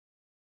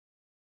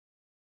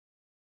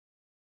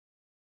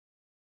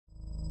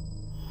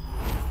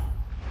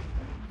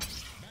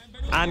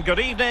And good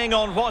evening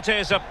on what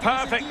is a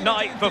perfect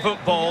night for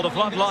football. The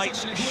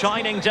floodlights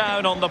shining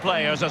down on the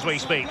players as we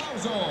speak.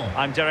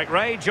 I'm Derek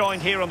Ray,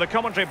 joined here on the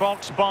commentary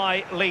box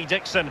by Lee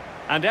Dixon.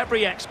 And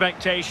every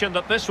expectation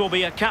that this will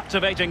be a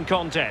captivating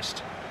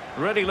contest.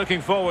 Really looking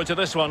forward to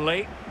this one,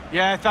 Lee.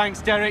 Yeah,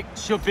 thanks, Derek.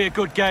 Should be a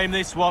good game,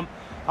 this one.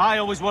 I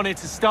always wanted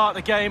to start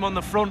the game on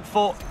the front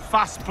foot,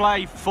 fast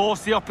play,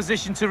 force the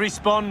opposition to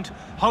respond.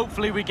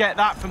 Hopefully we get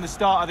that from the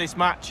start of this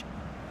match.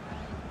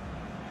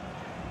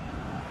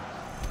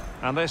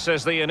 And this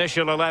is the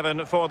initial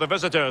 11 for the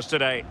visitors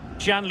today.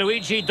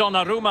 Gianluigi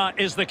Donnarumma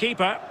is the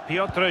keeper.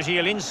 Piotr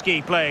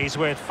Zielinski plays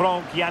with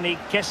Franck-Yannick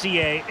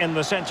Kessie in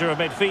the centre of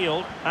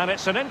midfield. And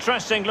it's an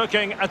interesting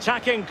looking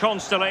attacking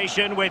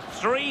constellation with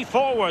 3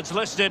 forwards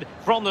listed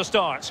from the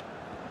start.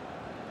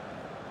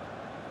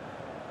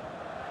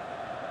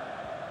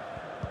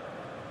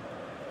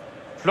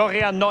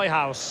 Florian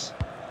Neuhaus.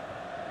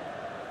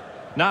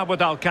 Now with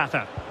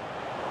Alcácer.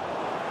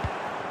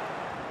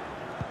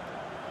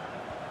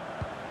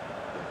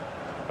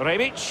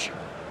 Rebic.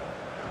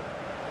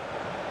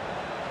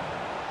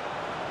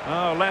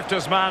 Oh, left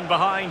his man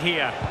behind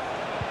here.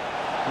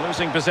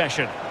 Losing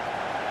possession.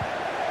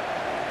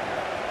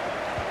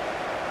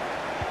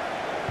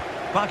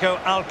 Paco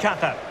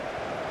Alcácer.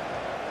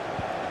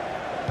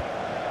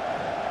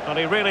 Well,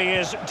 he really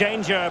is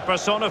danger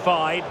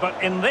personified,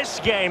 but in this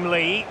game,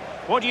 Lee,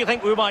 what do you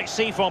think we might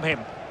see from him?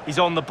 He's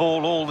on the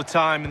ball all the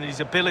time, and his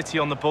ability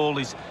on the ball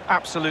is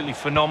absolutely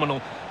phenomenal.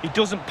 He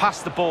doesn't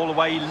pass the ball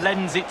away, he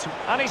lends it to...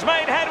 And he's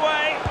made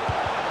headway!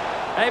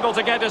 Able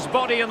to get his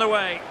body in the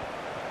way.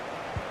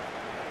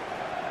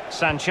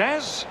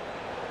 Sanchez.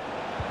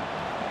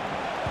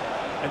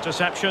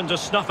 Interception to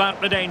snuff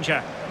out the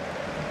danger.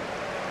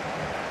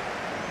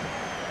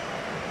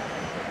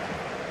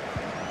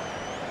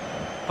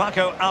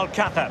 Paco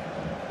Alcácer.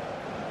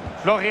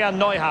 Florian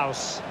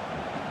Neuhaus.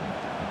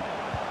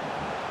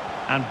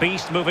 And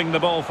Beast moving the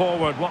ball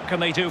forward. What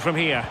can they do from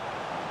here?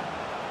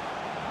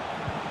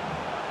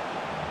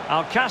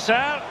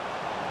 Alcácer.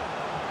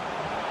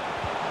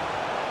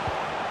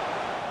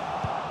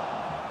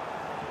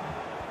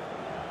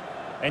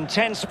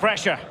 Intense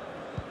pressure.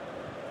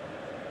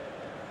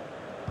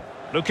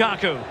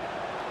 Lukaku.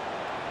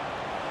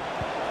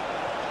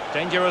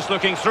 Dangerous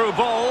looking through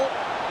ball.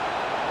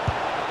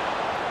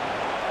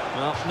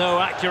 Well, no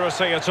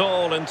accuracy at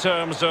all in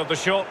terms of the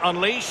shot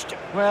unleashed.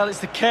 Well, it's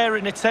the care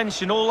and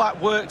attention, all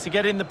that work to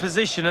get in the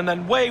position and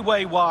then way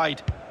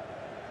wide.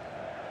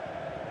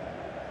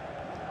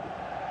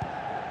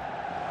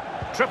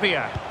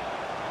 Trippier.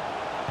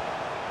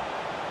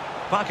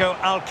 Paco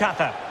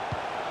Alcácer.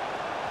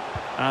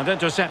 And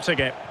intercepting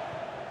it.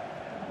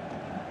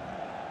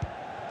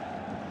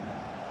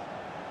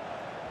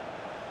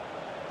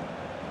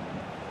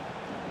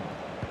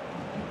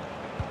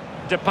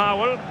 De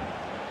Paul.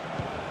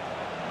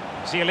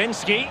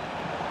 Zielinski.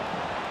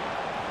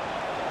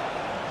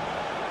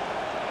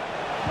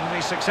 Well,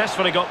 he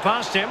successfully got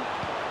past him.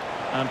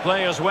 And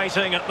players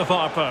waiting at the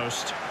far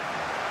post.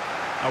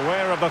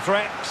 Aware of the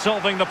threat,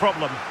 solving the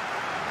problem.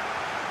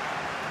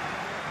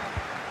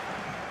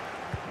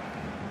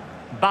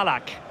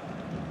 Ballack.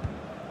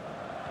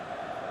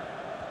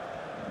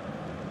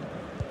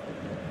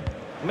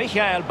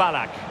 Michael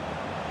Ballack.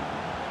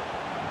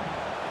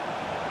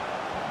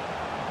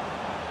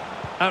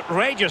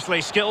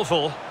 Outrageously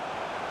skillful.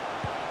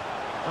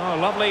 Oh,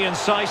 lovely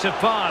incisive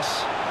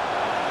pass.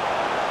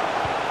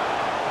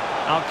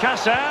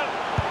 Alcácer.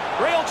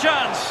 Real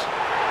chance.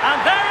 And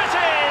there it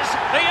is,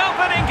 the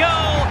opening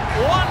goal.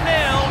 1-0,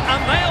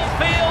 and they'll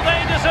feel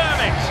they deserve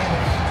it.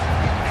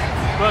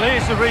 Well,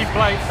 here's the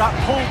replay. That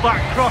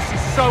pull-back cross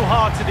is so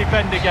hard to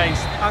defend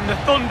against. And the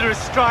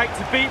thunderous strike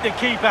to beat the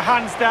keeper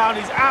hands down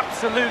is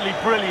absolutely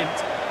brilliant.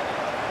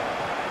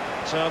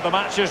 So the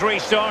match has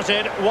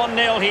restarted.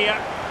 1-0 here.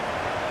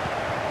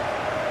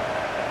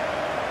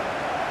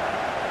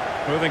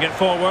 Moving it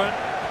forward.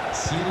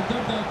 Si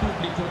ricorda al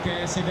pubblico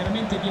che è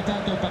severamente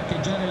vietato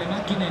parcheggiare le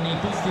macchine nei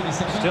posti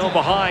riservati. Still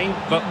behind,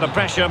 but the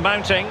pressure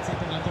mounting.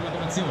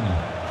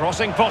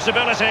 Crossing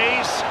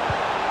possibilities.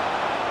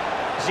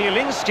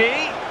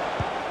 Zielinski.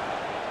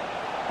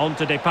 On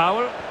to De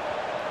Paul.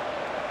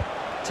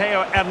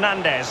 Theo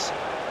Hernandez.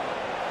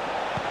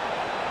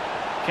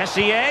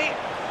 Kessie.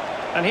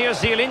 And here's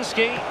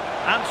Zielinski.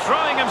 And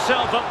throwing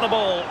himself at the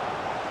ball.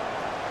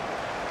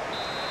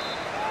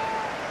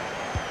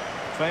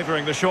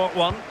 Favouring the short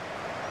one.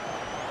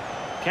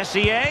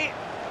 Kessie,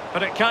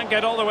 but it can't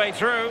get all the way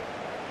through.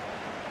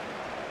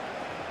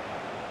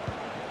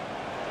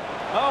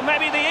 Oh,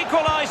 maybe the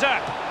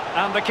equaliser.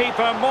 And the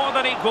keeper more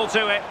than equal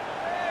to it.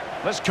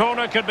 This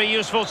corner could be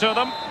useful to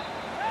them.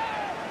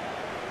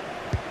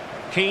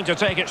 Keen to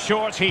take it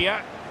short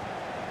here.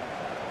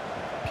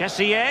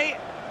 Kessie.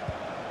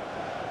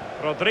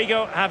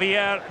 Rodrigo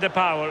Javier De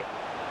Paul.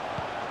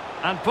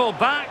 And pulled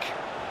back.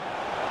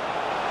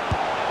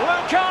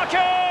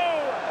 Lukaku!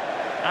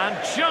 And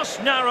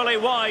just narrowly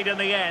wide in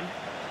the end.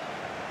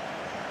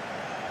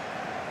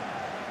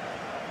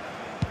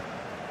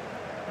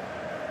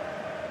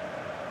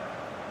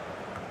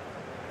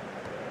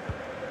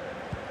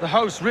 The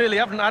hosts really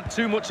haven't had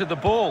too much of the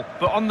ball,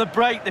 but on the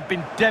break they've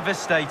been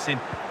devastating.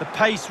 The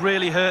pace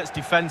really hurts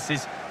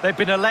defences. They've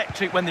been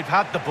electric when they've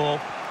had the ball.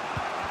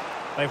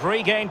 They've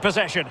regained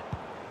possession.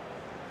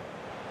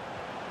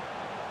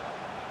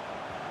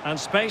 And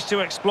space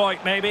to exploit,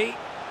 maybe.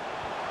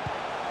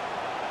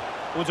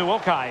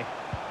 Uduokai.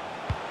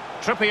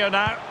 Trippier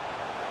now.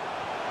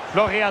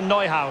 Florian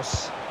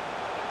Neuhaus.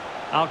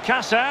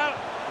 Alcácer.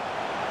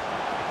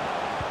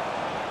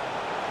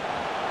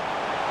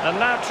 And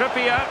now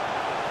Trippier.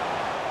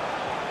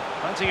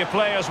 Plenty of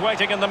players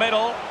waiting in the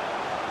middle.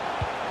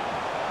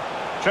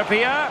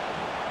 Trippier.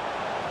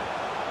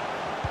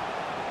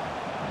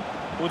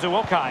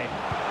 Uduokai.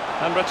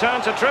 And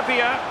return to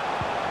Trippier.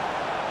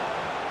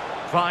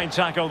 Fine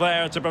tackle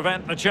there to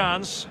prevent the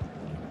chance.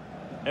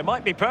 It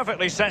might be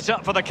perfectly set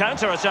up for the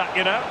counter-attack,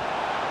 you know.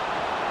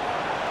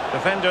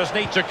 Defenders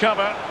need to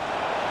cover.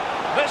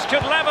 This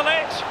could level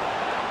it.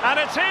 And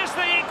it is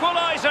the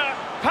equaliser.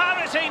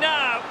 Parity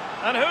now.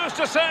 And who's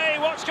to say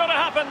what's going to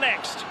happen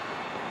next?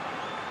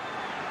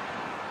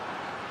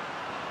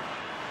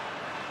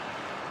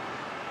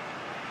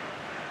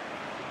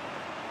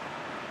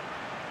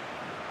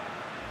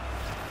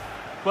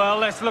 Well,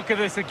 let's look at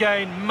this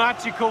again.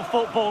 Magical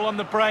football on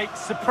the break.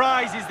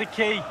 Surprise is the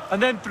key.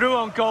 And then through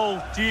on goal.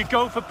 Do you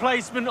go for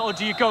placement or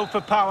do you go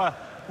for power?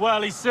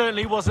 Well, he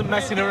certainly wasn't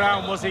messing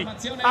around, was he?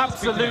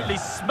 Absolutely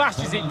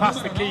smashes it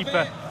past the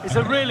keeper. It's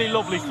a really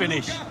lovely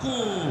finish.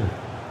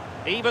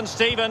 Even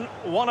Steven,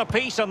 one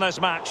apiece on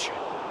this match.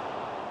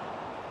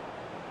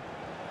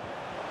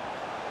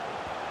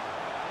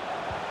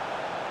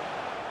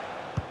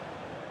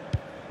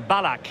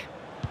 Ballack.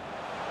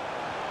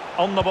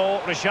 On the ball,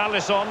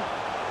 Richarlison.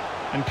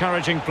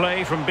 Encouraging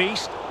play from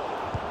Beast.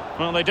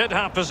 Well, they did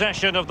have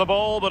possession of the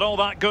ball, but all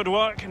that good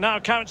work now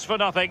counts for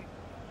nothing.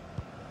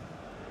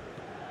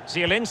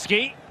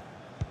 Zielinski.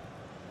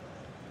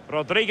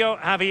 Rodrigo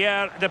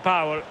Javier de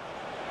Paul.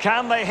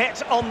 Can they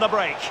hit on the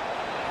break?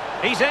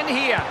 He's in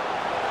here.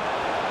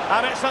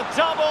 And it's a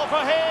double for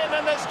him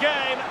in this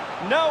game.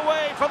 No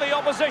way for the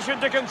opposition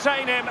to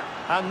contain him.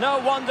 And no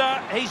wonder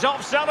he's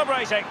off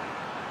celebrating.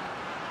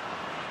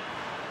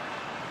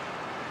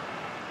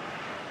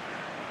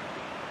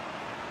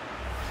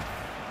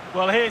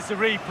 Well, here's the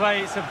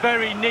replay. It's a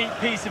very neat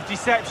piece of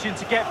deception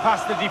to get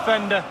past the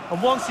defender. And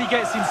once he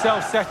gets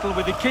himself settled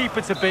with the keeper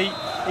to beat,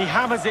 he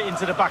hammers it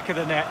into the back of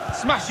the net.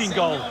 Smashing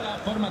goal.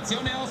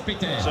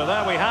 So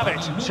there we have it,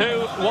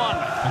 2-1.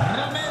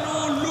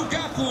 Romero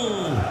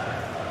Lukaku.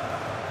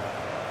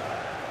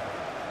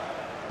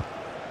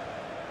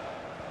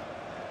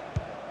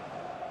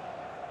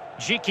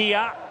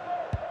 Gikia.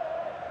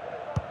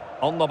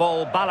 On the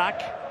ball,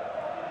 Ballack.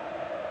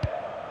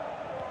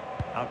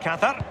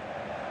 Alcácer.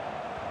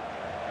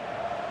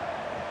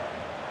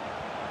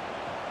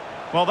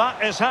 Well,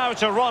 that is how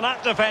to run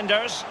at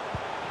defenders.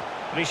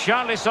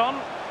 Richarlison.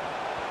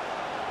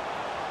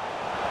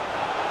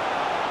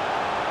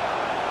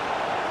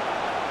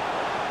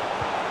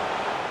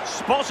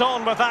 Spot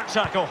on with that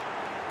tackle.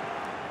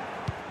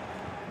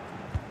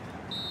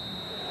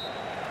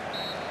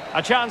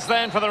 A chance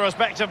then for the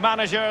respective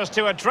managers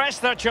to address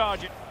their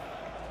charges.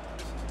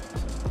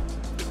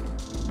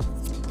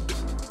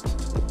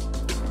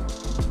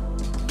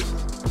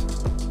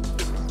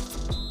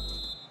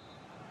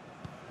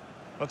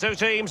 The two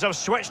teams have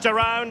switched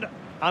around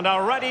and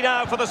are ready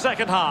now for the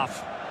second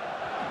half.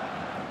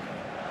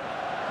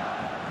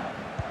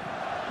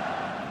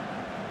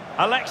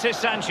 Alexis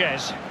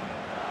Sanchez.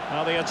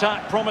 Now the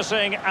attack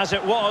promising as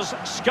it was,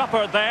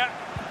 scuppered there.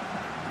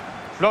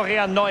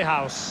 Florian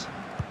Neuhaus.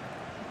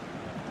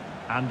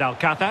 And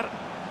Alcácer.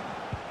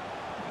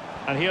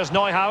 And here's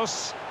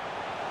Neuhaus.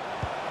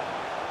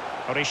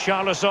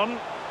 Richarlison.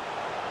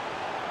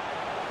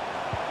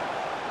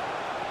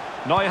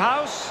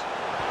 Neuhaus.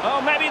 Oh,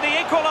 maybe the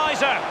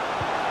equaliser.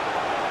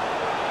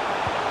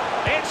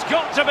 It's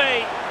got to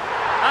be.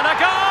 And a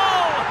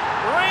goal!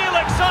 Real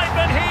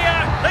excitement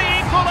here. The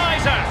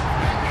equaliser.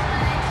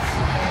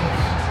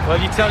 Well,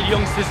 you tell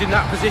youngsters in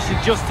that position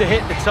just to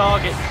hit the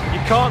target.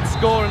 You can't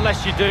score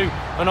unless you do.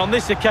 And on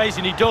this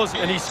occasion he does,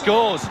 and he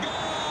scores.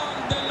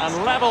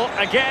 And level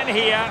again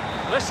here.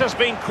 This has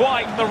been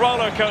quite the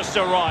roller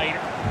coaster ride.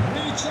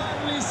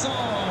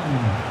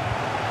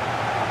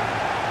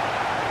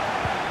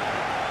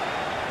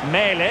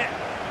 Maehle.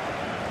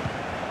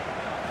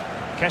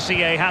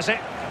 Kessie has it.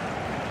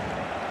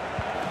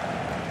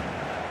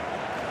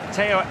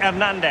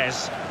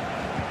 Hernandez.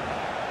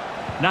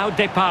 Now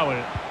De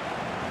Paul.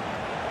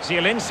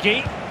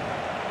 Zielinski.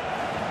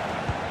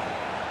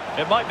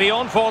 It might be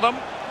on for them.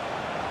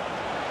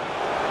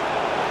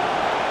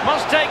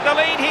 Must take the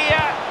lead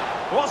here.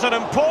 Was an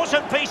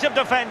important piece of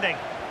defending.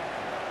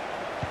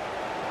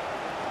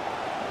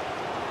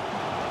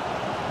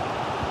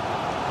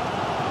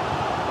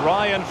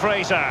 Ryan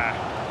Fraser.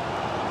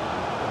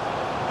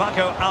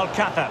 Paco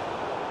Alcácer.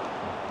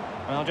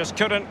 Well, just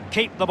couldn't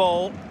keep the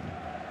ball.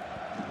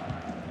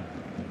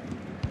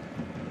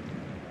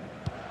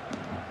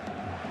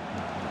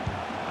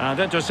 And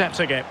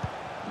intercepting it.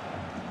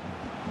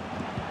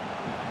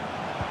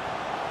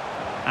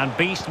 And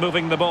Beast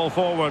moving the ball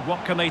forward.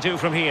 What can they do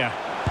from here?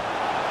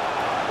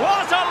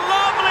 What a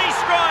lovely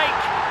strike!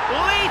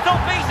 Lethal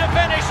piece of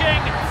finishing.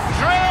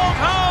 Drilled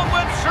home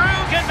with true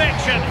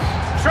conviction.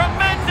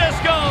 Tremendous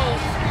goal.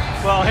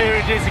 Well, here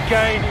it is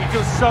again. He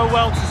does so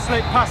well to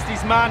slip past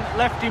his man,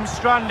 left him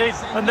stranded,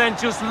 and then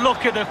just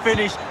look at the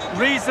finish.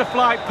 Reads the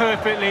flight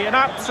perfectly and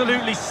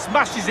absolutely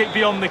smashes it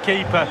beyond the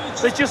keeper.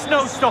 There's just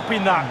no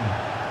stopping that.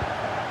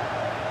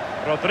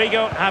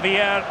 Rodrigo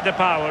Javier de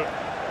Paul.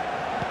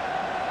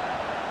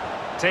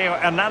 Theo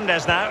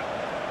Hernandez now.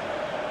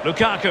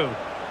 Lukaku.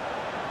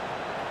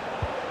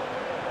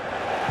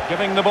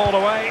 Giving the ball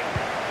away.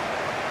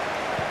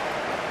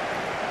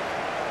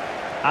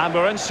 And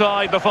we're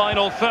inside the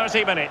final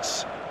 30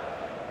 minutes.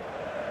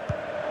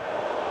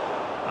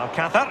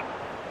 Alcácer.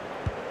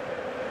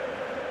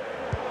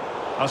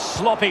 A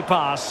sloppy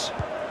pass.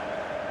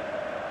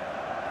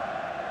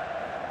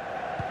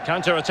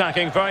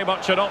 Counter-attacking, very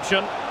much an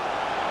option.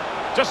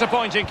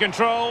 Disappointing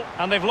control,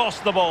 and they've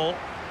lost the ball.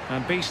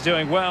 And Beast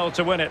doing well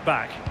to win it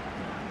back.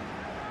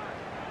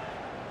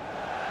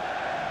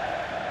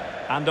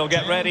 And they'll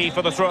get ready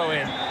for the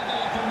throw-in.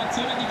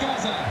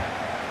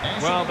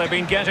 Well, they've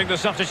been getting the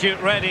substitute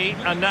ready,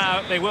 and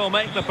now they will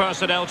make the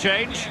personnel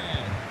change.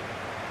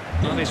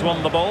 And he's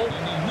won the ball.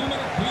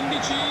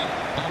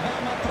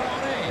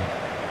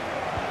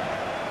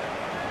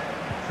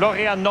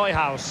 Florian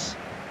Neuhaus.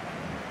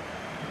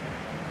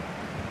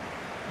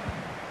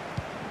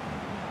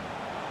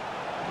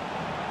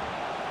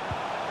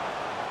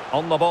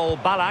 On the ball,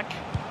 Ballack.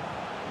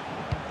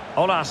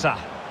 Olasa.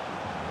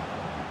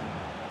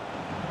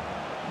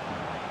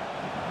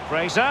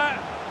 Fraser.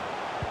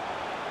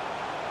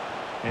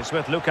 It's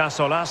with Lucas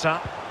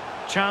Olasa.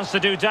 Chance to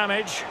do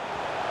damage.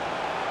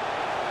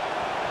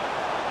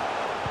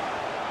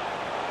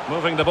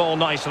 Moving the ball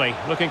nicely,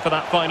 looking for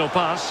that final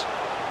pass.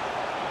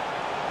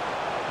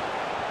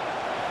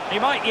 He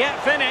might yet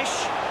finish.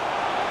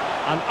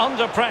 And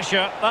under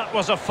pressure, that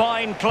was a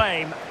fine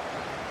claim.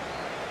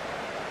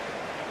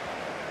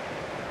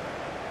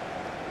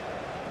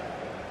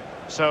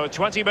 So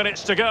 20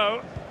 minutes to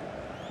go.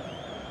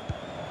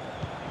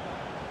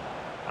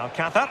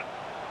 Alcácer.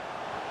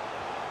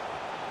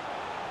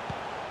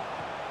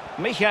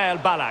 Michael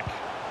Ballack.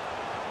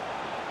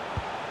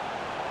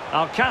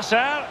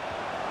 Alcácer.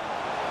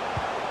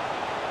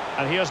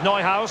 And here's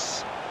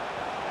Neuhaus.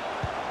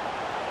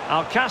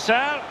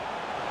 Alcácer.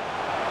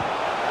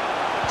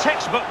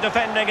 Textbook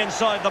defending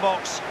inside the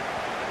box.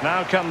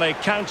 Now can they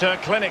counter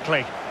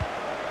clinically?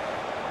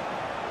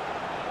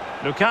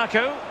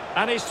 Lukaku.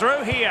 And he's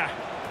through here.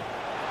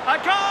 A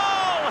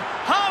goal!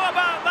 How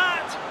about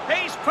that?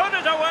 He's put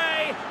it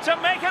away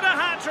to make it a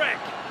hat-trick.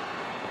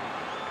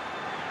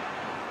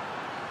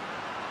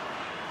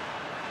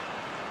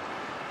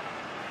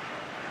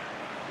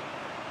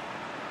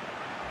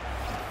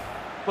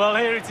 Well,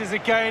 here it is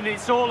again.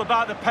 It's all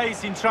about the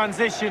pace in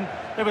transition.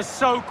 They were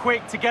so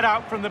quick to get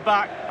out from the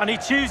back, and he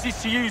chooses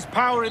to use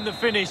power in the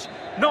finish.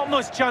 Not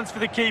much chance for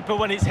the keeper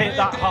when it's hit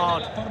that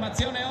hard.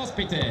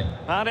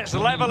 And it's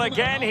level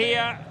again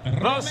here.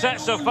 Both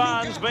sets of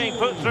fans being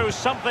put through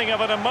something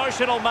of an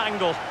emotional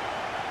mangle.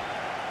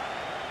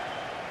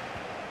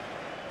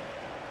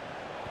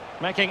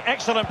 Making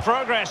excellent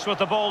progress with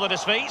the ball at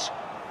his feet.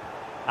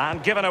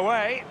 And given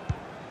away.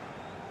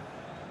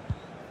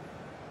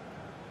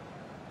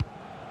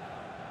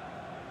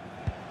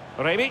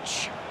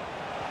 Rebic.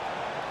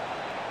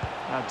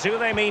 Now, do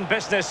they mean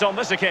business on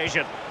this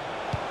occasion?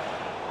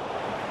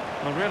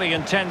 A really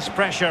intense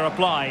pressure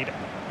applied.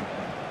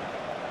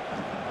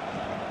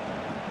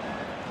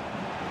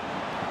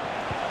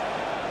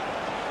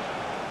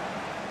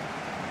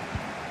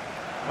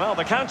 Well,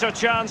 the counter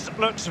chance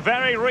looks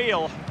very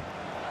real.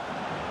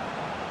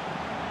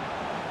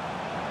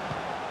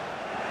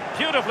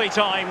 Beautifully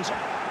timed.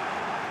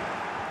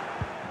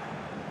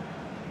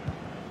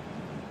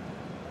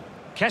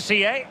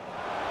 Kessie.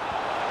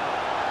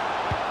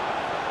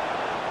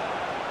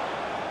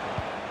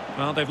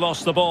 Well, they've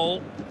lost the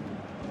ball.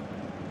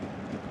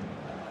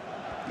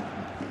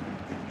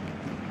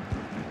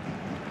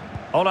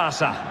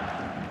 Olasa.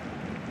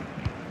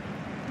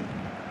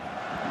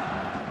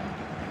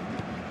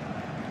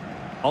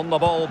 On the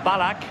ball,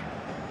 Ballack.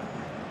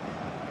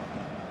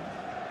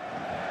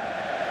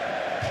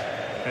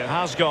 It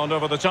has gone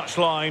over the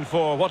touchline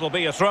for what will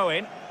be a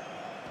throw-in.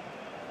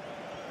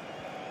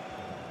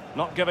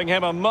 Not giving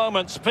him a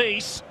moment's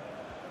peace.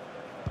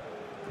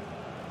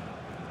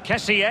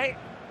 Kessie.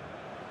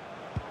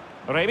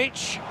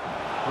 Rebic.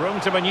 Room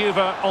to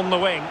manoeuvre on the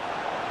wing.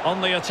 On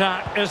the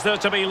attack, is there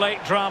to be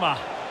late drama?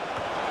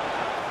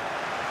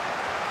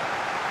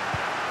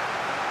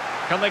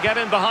 Can they get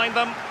in behind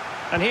them?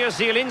 And here's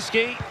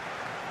Zielinski.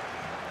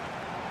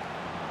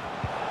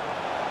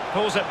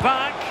 Pulls it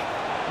back.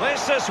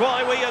 This is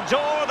why we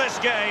adore this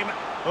game.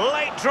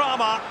 Late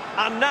drama,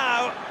 and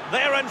now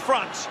they're in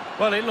front.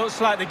 Well, it looks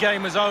like the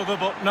game is over,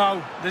 but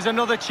no. There's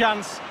another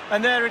chance,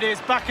 and there it is,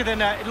 back of the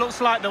net. It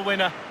looks like the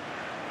winner.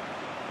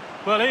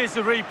 Well, here's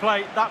the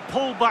replay. That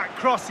pull-back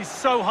cross is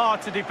so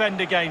hard to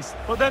defend against.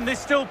 But then there's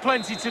still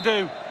plenty to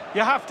do.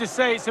 You have to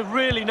say it's a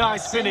really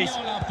nice finish,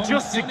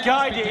 just to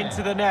guide it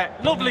into the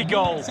net. Lovely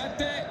goal.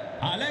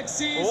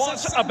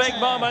 What a big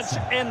moment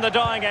in the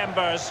dying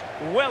embers.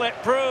 Will it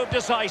prove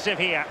decisive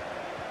here?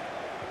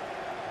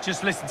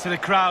 Just listen to the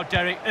crowd,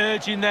 Derek,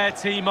 urging their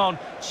team on.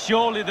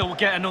 Surely they'll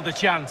get another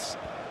chance.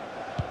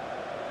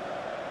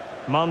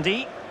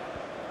 Mondi.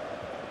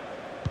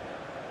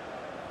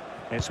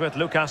 It's with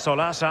Lucas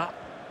Olasa.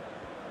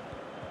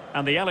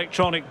 And the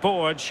electronic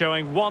board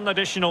showing 1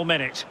 additional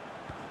minute.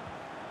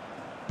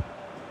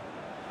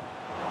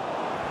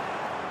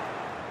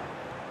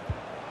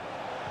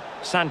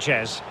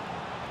 Sanchez.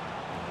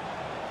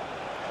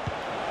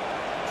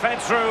 Fed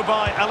through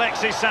by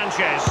Alexis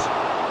Sanchez.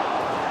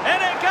 In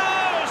it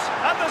goes!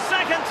 At the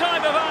second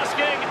time of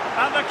asking,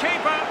 and the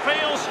keeper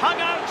feels hung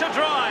out to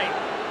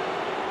dry.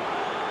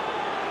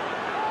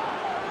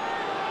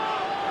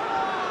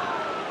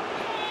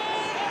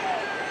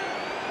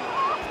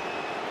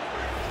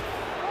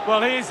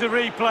 Well, here's the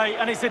replay,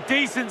 and it's a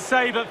decent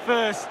save at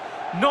first.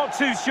 Not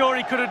too sure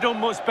he could have done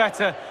much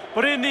better,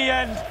 but in the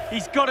end,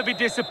 he's got to be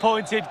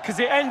disappointed because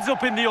it ends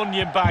up in the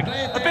onion bag.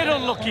 A bit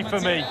unlucky for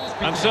me.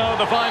 And so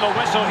the final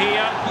whistle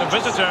here. The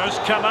visitors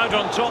come out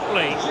on top,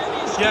 Lee.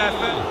 Yeah.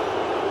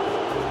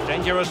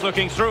 Dangerous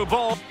looking through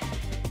ball.